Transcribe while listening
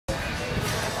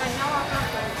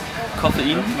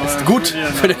Koffein ist gut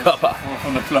für den Körper.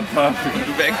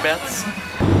 Du Bergwärts.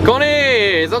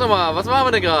 Conny, sag doch mal, was machen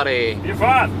wir denn gerade? Wir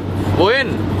fahren.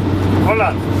 Wohin?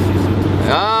 Holland.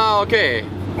 Ja, okay.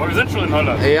 Oh, wir sind schon in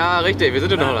Holland. Ja, richtig, wir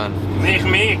sind in Holland.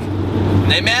 Nijmegen.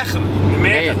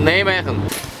 Nijmegen.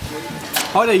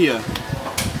 Heute hier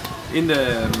in dem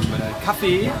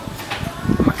Café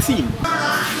Maxim.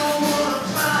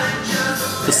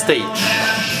 The Stage.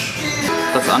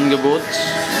 Das Angebot,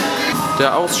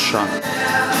 der Ausschank.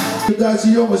 Duitse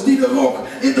jongens die de rock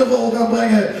in de rol gaan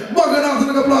brengen. Mag een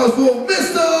hartelijk applaus voor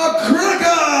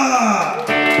Mr.Cracker!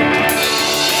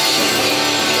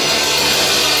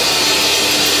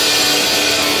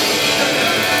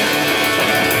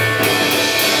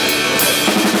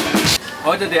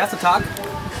 Heute der erste Tag,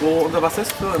 wo unser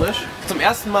Bassist Friedrich zum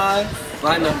ersten Mal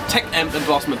seine Tech Amp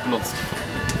Endorsement benutzt.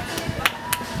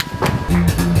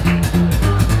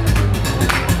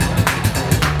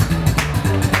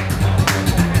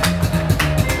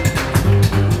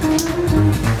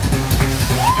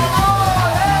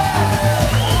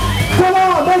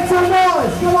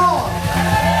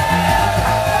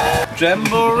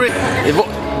 Jamboree.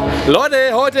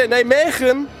 Leute, heute in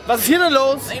Nijmegen. Was ist hier denn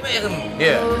los? Nijmegen.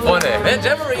 Hier, Freunde,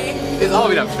 Jamboree ist auch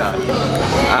wieder am Start.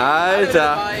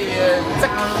 Alter.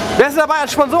 Wer ist dabei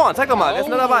als Sponsoren? Zeig doch mal, wer ist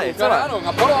denn da dabei? Keine Ahnung,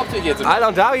 Apollo-Optik jetzt. Alter,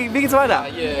 und da, wie geht's weiter?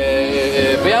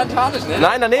 Bernd Hanisch, ne?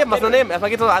 Nein, daneben, was daneben? Erstmal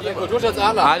geht's so. Alter,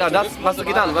 Alter, das, was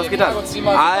geht an? Was geht an?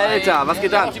 Alter, was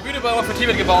geht an? Die Bühne bei für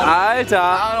Tibet gebaut.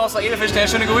 Alter. Aus der Edelfisch,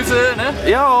 schöne Grüße, ne?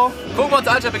 Jo. Gucken wir uns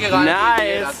Altstadtbecke rein.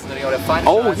 Nice.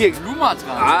 Oh, hier.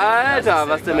 Alter,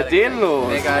 was ist denn mit denen los?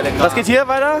 Was geht hier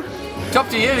weiter? Top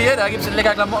Deal hier, da gibt's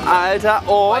lecker Klamotten. Alter,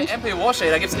 und? Bei MP Wash,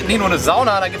 ey, da gibt's nicht nur eine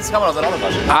Sauna, da kann man auch sein Auto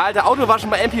waschen. Alter, Autowaschen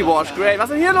bei MP Wash, great. Was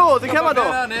ist denn hier los? Den kennen wir doch.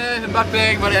 Ne, ein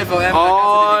Backbag bei der LVM.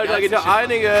 Oh, da geht ja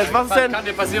einiges. Was ist denn? Kann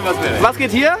dir passieren, was will. Was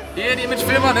geht hier? Hier, die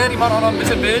Imagefilmer, ne, die machen auch noch ein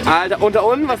bisschen Bild. Alter, unter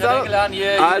uns, was da?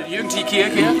 Hier, Jürgen T.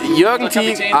 Kirk hier. Jürgen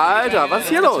T. Alter, was ist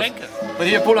hier los? Und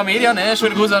hier Polar Media, ne?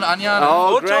 Schöne Grüße an Anja.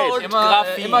 Oh, great.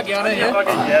 Immer gerne hier.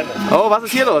 Oh, was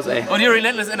ist hier los, ey? Und hier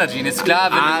Relentless Energy. Ist klar,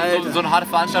 wenn wir so eine harte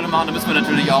Veranstaltung machen, dann müssen wir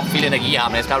natürlich auch viel Energie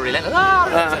haben. Ist klar, Relentless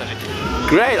Energy.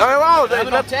 Great, oh wow.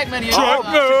 Tagman hier.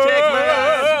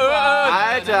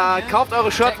 Alter, kauft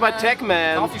eure Shirts bei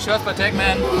Tagman. Kauft die Shirts bei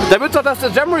Tagman. Da wird es doch das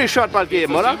Jamboree-Shirt bald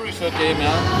geben, oder? Jamboree-Shirt geben, ja.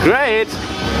 Great.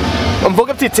 Und wo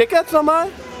gibt's die Tickets nochmal?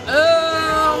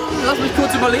 Lass mich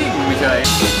kurz überlegen, Michael.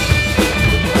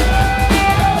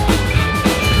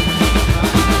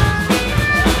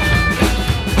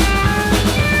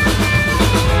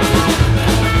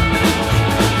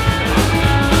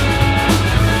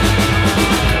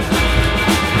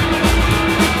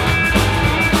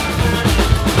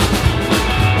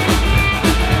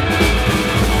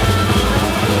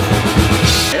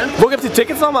 Wo gibt's die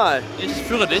Tickets nochmal? Ich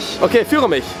führe dich. Okay, führe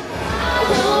mich.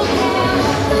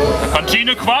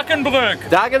 Kantine Quakenbrück.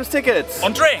 Da gibt's Tickets.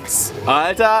 Und Drinks.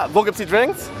 Alter, wo gibt's die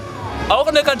Drinks? Auch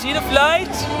in der Kantine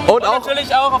vielleicht. Und auch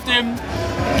natürlich auch auf dem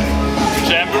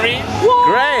Jamboree.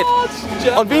 Great.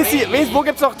 Und wo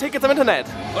gibt's noch Tickets im Internet?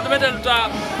 Und im Internet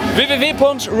da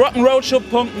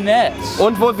www.rocknroadshow.net.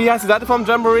 Und wie heißt die Seite vom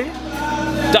Jamboree?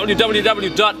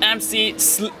 www.mc.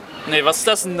 Nee, was ist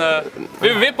das denn?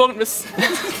 www.mc.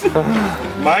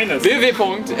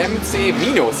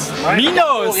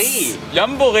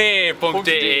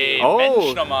 Jamboree.de.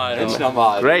 Oh. Mensch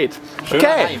normal. Great.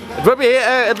 Okay. It will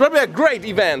be a great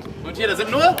event. Und hier, da sind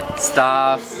nur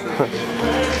Stars.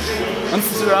 Und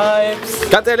Stripes.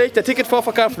 Ganz ehrlich, der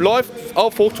Ticketvorverkauf läuft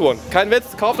auf Hochtouren. Kein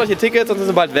Witz, kauft euch die Tickets und sie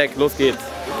sind bald weg. Los geht's.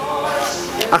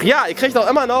 Ach ja, ihr kriegt auch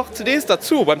immer noch CDs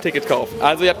dazu beim Ticketkauf.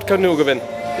 Also ihr könnt nur gewinnen.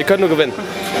 Ihr könnt nur gewinnen.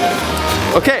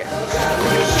 Okay.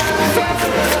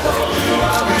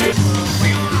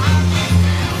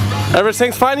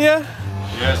 Everything's fine here?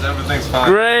 Yes, everything's fine.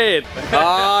 Great.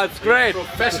 Ah, it's great.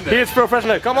 He is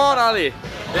professional. Come on, Ali.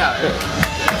 Ja.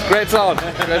 Great sound.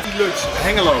 Lux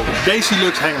Hengelo. Daisy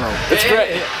Lux Hengelo. It's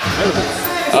great.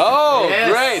 Oh,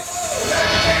 great.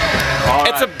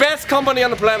 It's the best company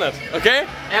on the planet, okay?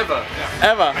 Ever.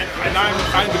 Ever. And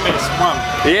I'm the best one.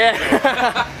 Yeah.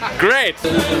 Great.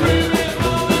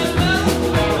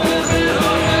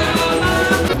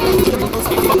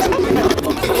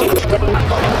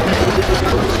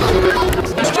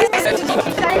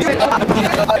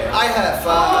 I have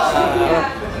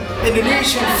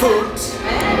Indonesian food.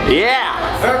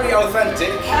 Yeah. Very authentic.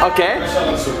 Okay.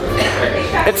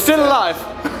 It's still alive.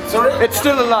 Sorry? It's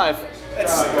still alive.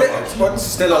 It's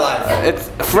still alive. It's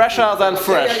fresher than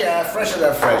fresh. Yeah, fresher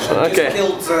than fresh. I Okay. just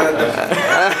killed the pork and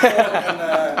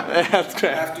That's I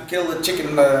great. have to kill the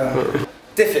chicken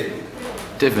tiffin.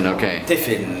 Tiffin, okay.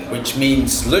 Tiffin, which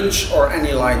means lunch or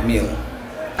any light meal.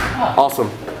 Awesome.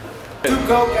 2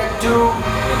 Coke and 2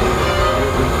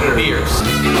 beers.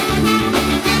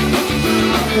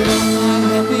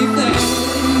 Happy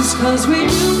face, 'cause we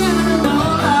do